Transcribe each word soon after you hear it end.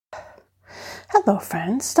Hello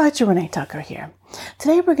friends, Dr. Renee Tucker here.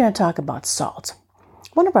 Today we're going to talk about salt.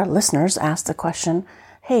 One of our listeners asked the question,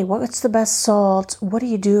 hey, what's the best salt? What do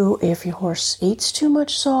you do if your horse eats too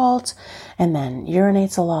much salt and then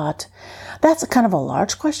urinates a lot? That's a kind of a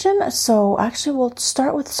large question, so actually we'll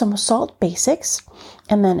start with some salt basics,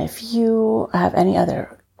 and then if you have any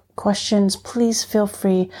other questions, please feel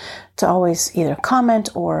free to always either comment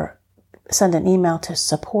or send an email to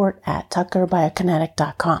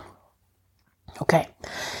support@tuckerbiokinetic.com. Okay.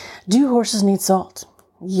 Do horses need salt?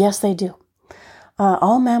 Yes, they do.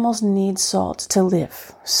 All mammals need salt to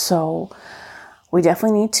live. So we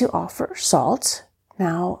definitely need to offer salt.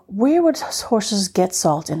 Now, where would horses get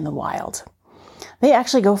salt in the wild? They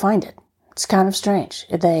actually go find it. It's kind of strange.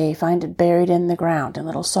 They find it buried in the ground in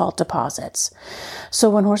little salt deposits. So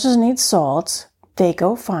when horses need salt, they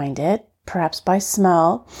go find it, perhaps by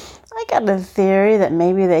smell. I got a theory that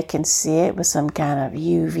maybe they can see it with some kind of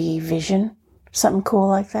UV vision. Something cool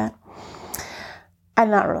like that. I'm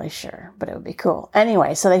not really sure, but it would be cool.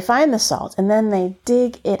 Anyway, so they find the salt and then they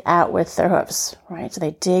dig it out with their hooves, right? So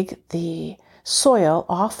they dig the soil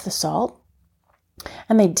off the salt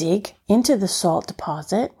and they dig into the salt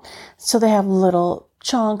deposit. So they have little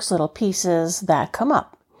chunks, little pieces that come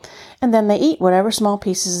up. And then they eat whatever small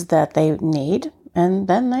pieces that they need and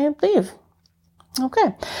then they leave.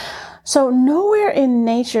 Okay. So nowhere in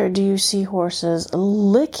nature do you see horses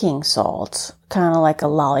licking salt, kind of like a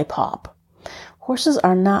lollipop. Horses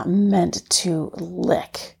are not meant to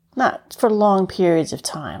lick, not for long periods of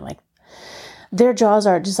time. Like their jaws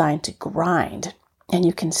are designed to grind, and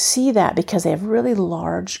you can see that because they have really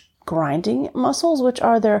large grinding muscles, which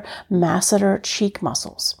are their masseter cheek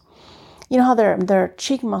muscles. You know how their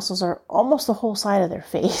cheek muscles are almost the whole side of their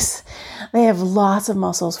face. They have lots of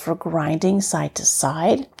muscles for grinding side to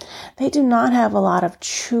side. They do not have a lot of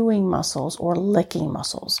chewing muscles or licking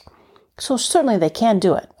muscles. So certainly they can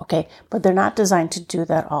do it, okay? But they're not designed to do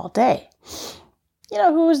that all day. You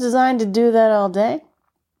know who is designed to do that all day?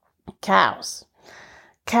 Cows.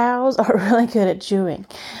 Cows are really good at chewing.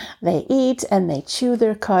 They eat and they chew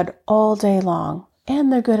their cud all day long,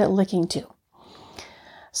 and they're good at licking too.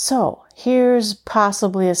 So here's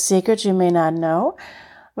possibly a secret you may not know,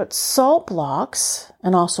 but salt blocks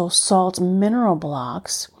and also salt mineral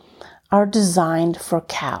blocks are designed for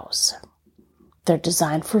cows. They're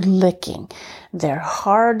designed for licking. They're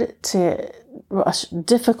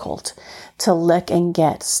difficult to lick and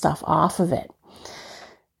get stuff off of it.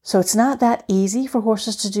 So it's not that easy for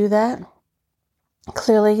horses to do that.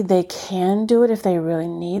 Clearly, they can do it if they really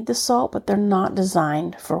need the salt, but they're not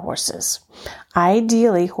designed for horses.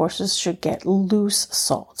 Ideally, horses should get loose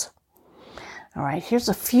salt. All right, here's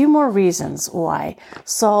a few more reasons why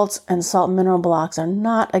salt and salt mineral blocks are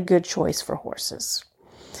not a good choice for horses.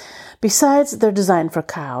 Besides, they're designed for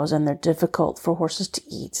cows and they're difficult for horses to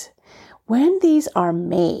eat. When these are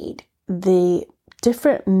made, the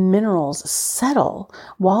different minerals settle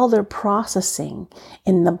while they're processing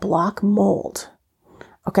in the block mold.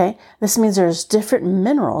 Okay, this means there's different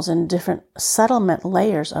minerals in different settlement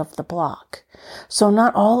layers of the block. So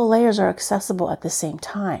not all the layers are accessible at the same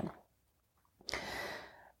time.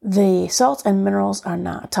 The salts and minerals are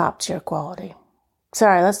not top tier quality.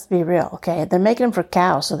 Sorry, let's be real, okay? They're making them for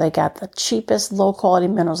cows, so they got the cheapest low quality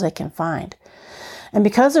minerals they can find. And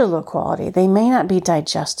because they're low quality, they may not be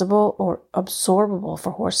digestible or absorbable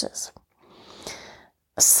for horses.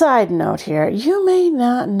 Side note here, you may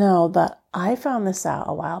not know that I found this out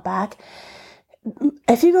a while back.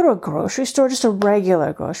 If you go to a grocery store, just a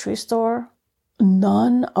regular grocery store,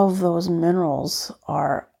 none of those minerals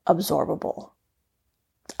are absorbable.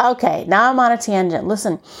 Okay, now I'm on a tangent.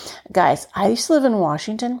 Listen, guys, I used to live in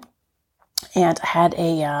Washington and I had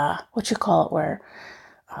a,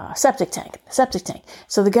 septic tank.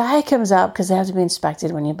 So the guy comes out because they have to be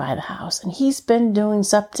inspected when you buy the house. And he's been doing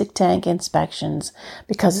septic tank inspections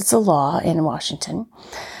because it's a law in Washington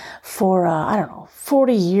for,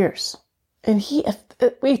 40 years. And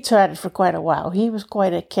we tried it for quite a while. He was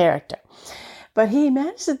quite a character. But he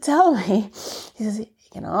managed to tell me, he says, you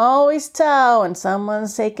can always tell when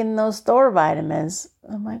someone's taking those store vitamins.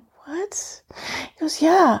 I'm like, what? He goes,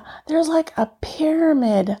 yeah, there's like a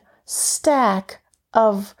pyramid stack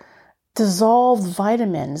of dissolved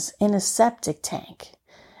vitamins in a septic tank.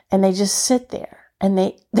 And they just sit there. And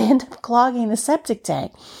they end up clogging the septic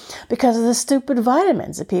tank because of the stupid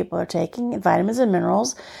vitamins that people are taking, vitamins and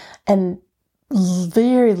minerals, and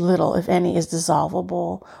very little, if any, is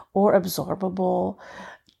dissolvable or absorbable,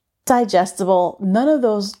 digestible. None of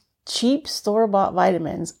those cheap store-bought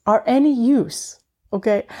vitamins are any use.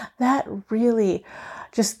 Okay, that really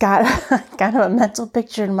just got kind of a mental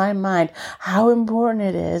picture in my mind how important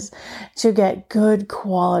it is to get good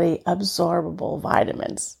quality absorbable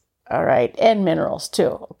vitamins. All right. And minerals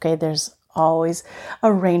too. Okay. There's always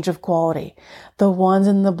a range of quality. The ones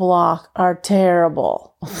in the block are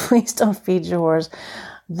terrible. Please don't feed your horse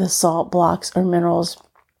the salt blocks or minerals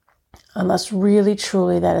unless really,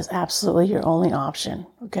 truly that is absolutely your only option.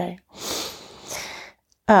 Okay.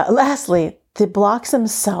 Lastly, the blocks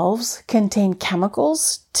themselves contain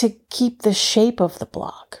chemicals to keep the shape of the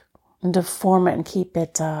block and to form it and keep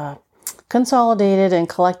it consolidated and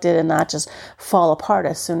collected and not just fall apart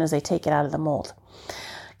as soon as they take it out of the mold.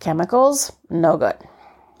 Chemicals, no good.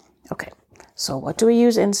 Okay, so what do we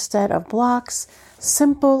use instead of blocks?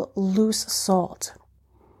 Simple, loose salt.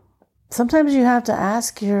 Sometimes you have to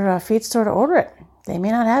ask your feed store to order it. They may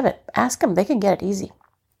not have it. Ask them. They can get it easy.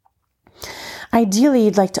 Ideally,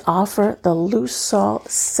 you'd like to offer the loose salt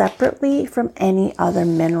separately from any other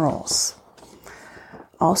minerals.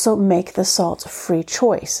 Also, make the salt free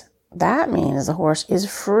choice. That means the horse is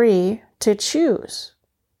free to choose.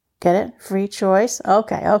 Get it? Free choice?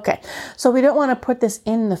 Okay. So we don't want to put this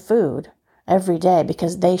in the food every day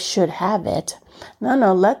because they should have it.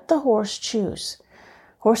 No, let the horse choose.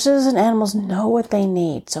 Horses and animals know what they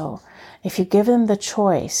need. So if you give them the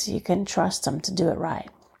choice, you can trust them to do it right.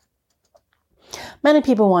 Many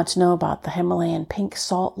people want to know about the Himalayan pink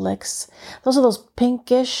salt licks. Those are those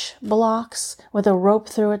pinkish blocks with a rope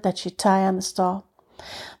through it that you tie on the stall.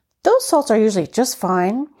 Those salts are usually just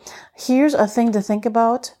fine. Here's a thing to think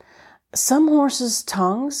about. Some horses'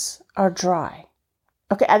 tongues are dry.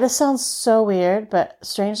 Okay, this sounds so weird, but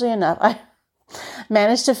strangely enough, I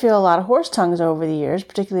managed to feel a lot of horse tongues over the years,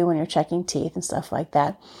 particularly when you're checking teeth and stuff like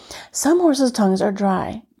that. Some horses' tongues are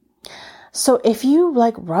dry. So if you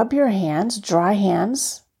rub your hands, dry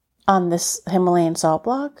hands, on this Himalayan salt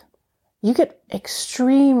block, you get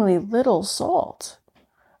extremely little salt,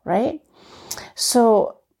 right?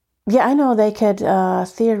 So yeah, I know they could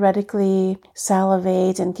theoretically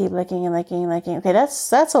salivate and keep licking and licking and licking. Okay,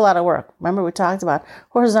 that's a lot of work. Remember we talked about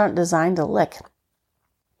horses aren't designed to lick.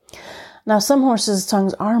 Now some horses'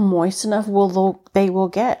 tongues are moist enough, they will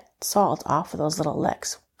get salt off of those little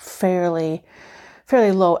licks. Fairly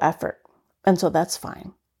low effort. And so that's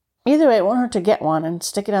fine. Either way, it won't hurt to get one and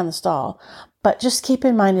stick it on the stall. But just keep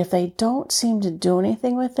in mind, if they don't seem to do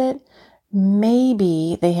anything with it,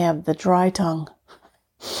 maybe they have the dry tongue.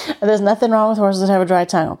 There's nothing wrong with horses that have a dry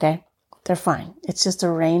tongue, okay? They're fine. It's just a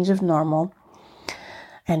range of normal.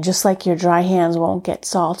 And just like your dry hands won't get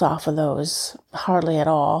salt off of those hardly at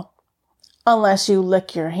all, unless you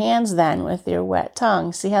lick your hands then with your wet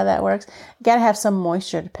tongue. See how that works? You got to have some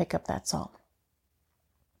moisture to pick up that salt.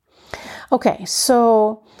 Okay,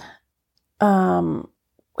 so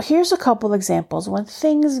here's a couple examples when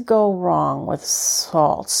things go wrong with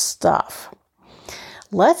salt stuff.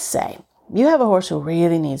 Let's say you have a horse who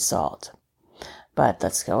really needs salt, but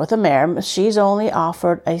let's go with a mare. She's only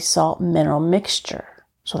offered a salt mineral mixture.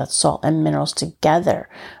 So that's salt and minerals together.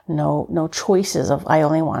 No choices of I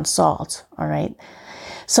only want salt, all right?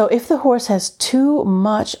 So if the horse has too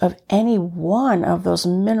much of any one of those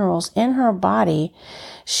minerals in her body,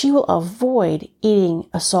 she will avoid eating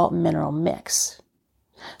a salt mineral mix.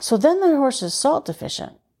 So then the horse is salt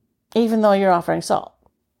deficient, even though you're offering salt.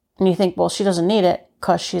 And you think, well, she doesn't need it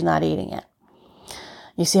because she's not eating it.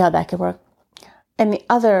 You see how that could work? In the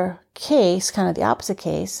other case, kind of the opposite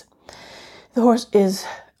case, the horse is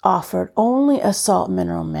offered only a salt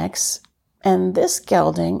mineral mix, and this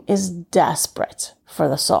gelding is desperate for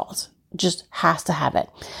the salt, just has to have it.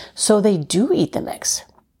 So they do eat the mix,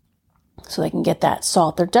 so they can get that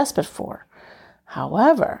salt they're desperate for.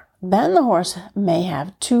 However, then the horse may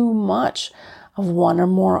have too much of one or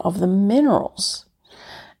more of the minerals.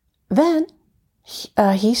 Then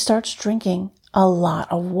he starts drinking a lot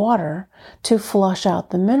of water to flush out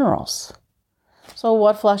the minerals. So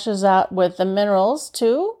what flushes out with the minerals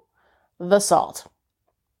too? The salt.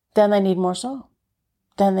 Then they need more salt.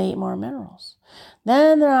 Then they eat more minerals.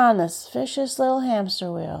 Then they're on this vicious little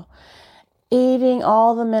hamster wheel, eating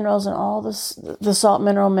all the minerals and all the salt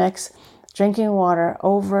mineral mix, drinking water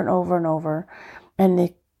over and over and over, and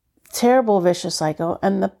the terrible vicious cycle.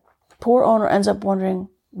 And the poor owner ends up wondering,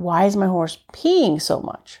 why is my horse peeing so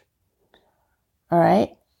much? All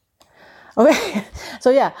right. Okay. So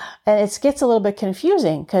yeah, and it gets a little bit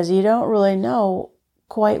confusing because you don't really know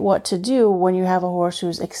quite what to do when you have a horse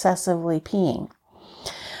who's excessively peeing.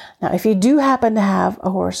 Now, if you do happen to have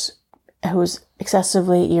a horse who's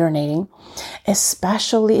excessively urinating,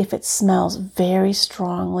 especially if it smells very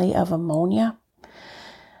strongly of ammonia,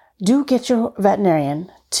 do get your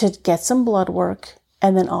veterinarian to get some blood work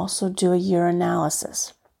and then also do a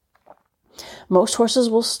urinalysis. Most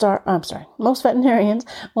veterinarians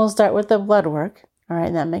will start with the blood work. All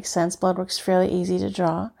right, that makes sense. Blood work's fairly easy to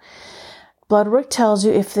draw. Blood work tells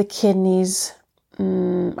you if the kidneys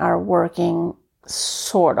are working,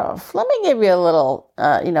 sort of. Let me give you a little,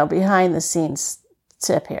 behind the scenes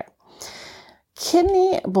tip here.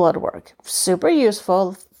 Kidney blood work, super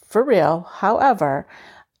useful, for real. However,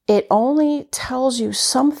 it only tells you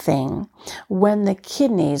something when the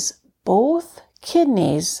kidneys, both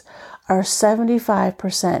kidneys, are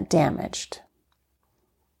 75% damaged.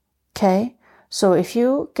 Okay? So if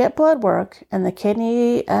you get blood work and the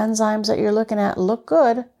kidney enzymes that you're looking at look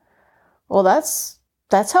good, well, that's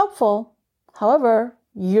helpful. However,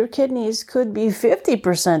 your kidneys could be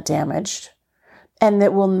 50% damaged and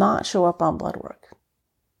it will not show up on blood work.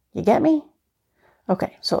 You get me?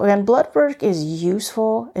 Okay, so again, blood work is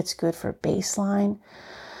useful. It's good for baseline.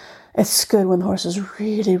 It's good when the horse is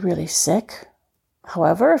really, really sick.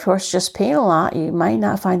 However, if the horse is just peeing a lot, you might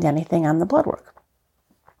not find anything on the blood work.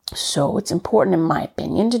 So it's important, in my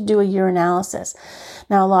opinion, to do a urinalysis.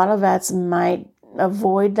 Now, a lot of vets might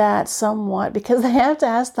avoid that somewhat because they have to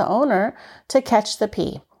ask the owner to catch the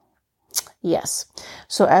pee. Yes.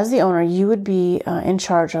 So as the owner, you would be in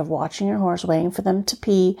charge of watching your horse, waiting for them to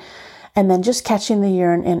pee, and then just catching the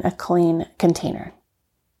urine in a clean container.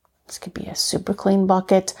 This could be a super clean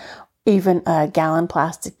bucket, even a gallon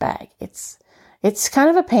plastic bag. It's kind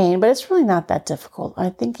of a pain, but it's really not that difficult. I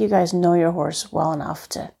think you guys know your horse well enough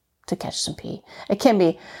to catch some pee. It can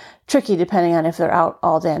be tricky depending on if they're out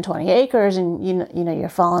all day on 20 acres and you know you're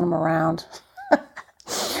following them around.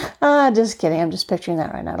 Just kidding. I'm just picturing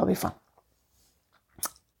that right now. It'll be fun.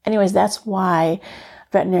 Anyways, that's why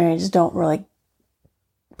veterinarians don't really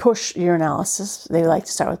push urinalysis. They like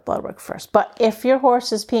to start with blood work first. But if your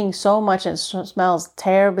horse is peeing so much and smells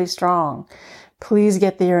terribly strong, please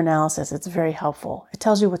get the urinalysis. It's very helpful. It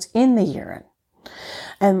tells you what's in the urine.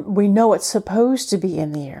 And we know it's supposed to be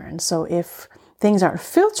in the urine. So if things aren't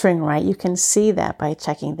filtering right, you can see that by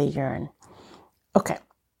checking the urine. Okay.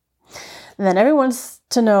 And then everyone wants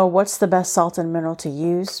to know what's the best salt and mineral to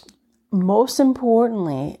use. Most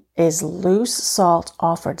importantly is loose salt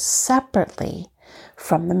offered separately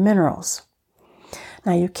from the minerals.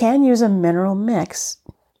 Now you can use a mineral mix.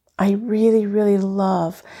 I really, really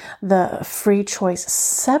love the Free Choice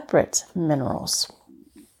separate minerals.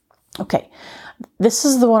 Okay, this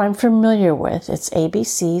is the one I'm familiar with. It's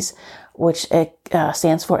ABCs, which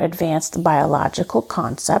stands for Advanced Biological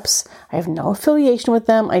Concepts. I have no affiliation with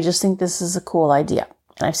them. I just think this is a cool idea.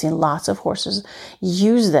 And I've seen lots of horses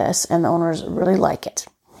use this and the owners really like it.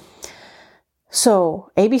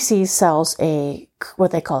 So ABC sells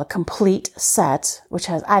what they call a complete set, which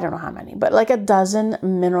has, I don't know how many, but like a dozen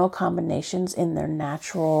mineral combinations in their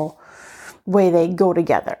natural way they go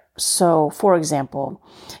together. So for example,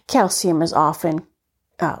 calcium is often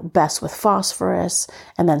best with phosphorus,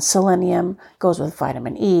 and then selenium goes with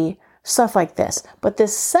vitamin E, stuff like this. But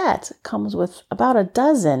this set comes with about a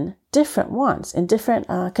dozen different ones in different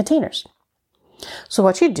containers. So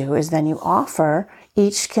what you do is then you offer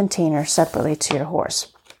each container separately to your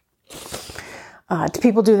horse.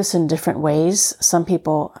 People do this in different ways. Some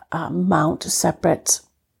people mount separate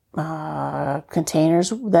containers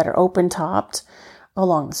that are open-topped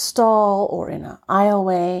along the stall or in an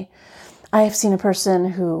aisleway. I have seen a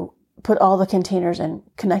person who put all the containers and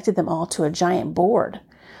connected them all to a giant board.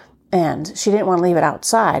 And she didn't want to leave it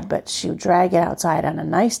outside, but she would drag it outside on a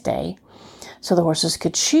nice day so the horses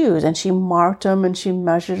could choose. And she marked them and she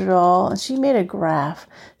measured it all and she made a graph.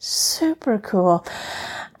 Super cool.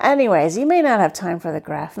 Anyways, you may not have time for the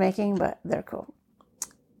graph making, but they're cool.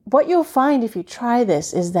 What you'll find if you try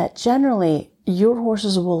this is that generally your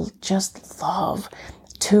horses will just love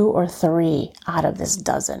 2 or 3 out of this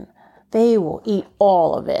dozen. They will eat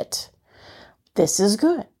all of it. This is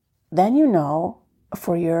good. Then you know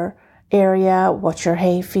for your area, what you're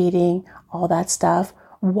hay feeding, all that stuff,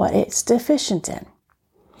 what it's deficient in.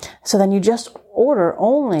 So then you just order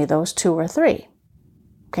only those 2 or 3.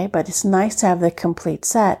 Okay, but it's nice to have the complete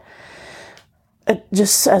set.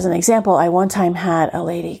 Just as an example, I one time had a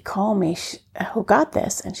lady call me who got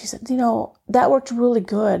this, and she said, that worked really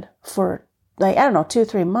good for 2 or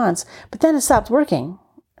 3 months, but then it stopped working.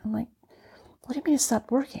 I'm like, what do you mean it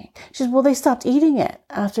stopped working? She said, well, they stopped eating it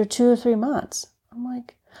after 2 or 3 months. I'm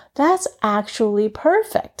like, that's actually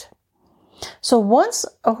perfect. So once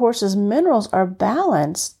a horse's minerals are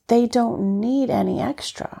balanced, they don't need any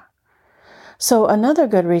extra. So another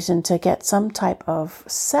good reason to get some type of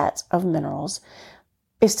set of minerals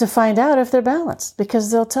is to find out if they're balanced,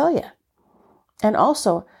 because they'll tell you. And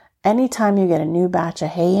also, anytime you get a new batch of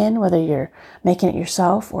hay in, whether you're making it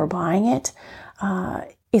yourself or buying it,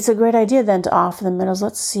 it's a great idea then to offer the minerals.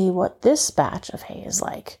 Let's see what this batch of hay is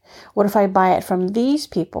like. What if I buy it from these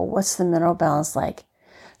people? What's the mineral balance like?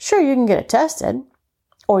 Sure, you can get it tested,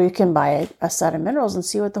 or you can buy a set of minerals and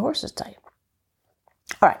see what the horses tell you.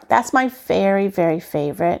 All right, that's my very, very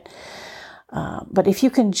favorite. But if you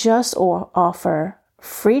can just offer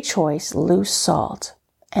free choice loose salt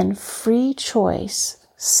and free choice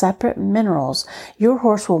separate minerals, your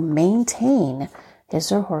horse will maintain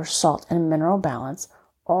his or her salt and mineral balance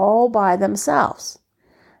all by themselves.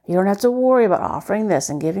 You don't have to worry about offering this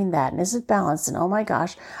and giving that. And is it balanced? And oh my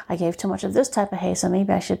gosh, I gave too much of this type of hay, so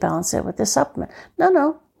maybe I should balance it with this supplement.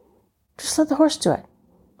 No. Just let the horse do it.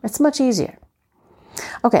 It's much easier.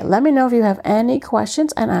 Okay, let me know if you have any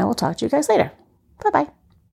questions, and I will talk to you guys later. Bye-bye.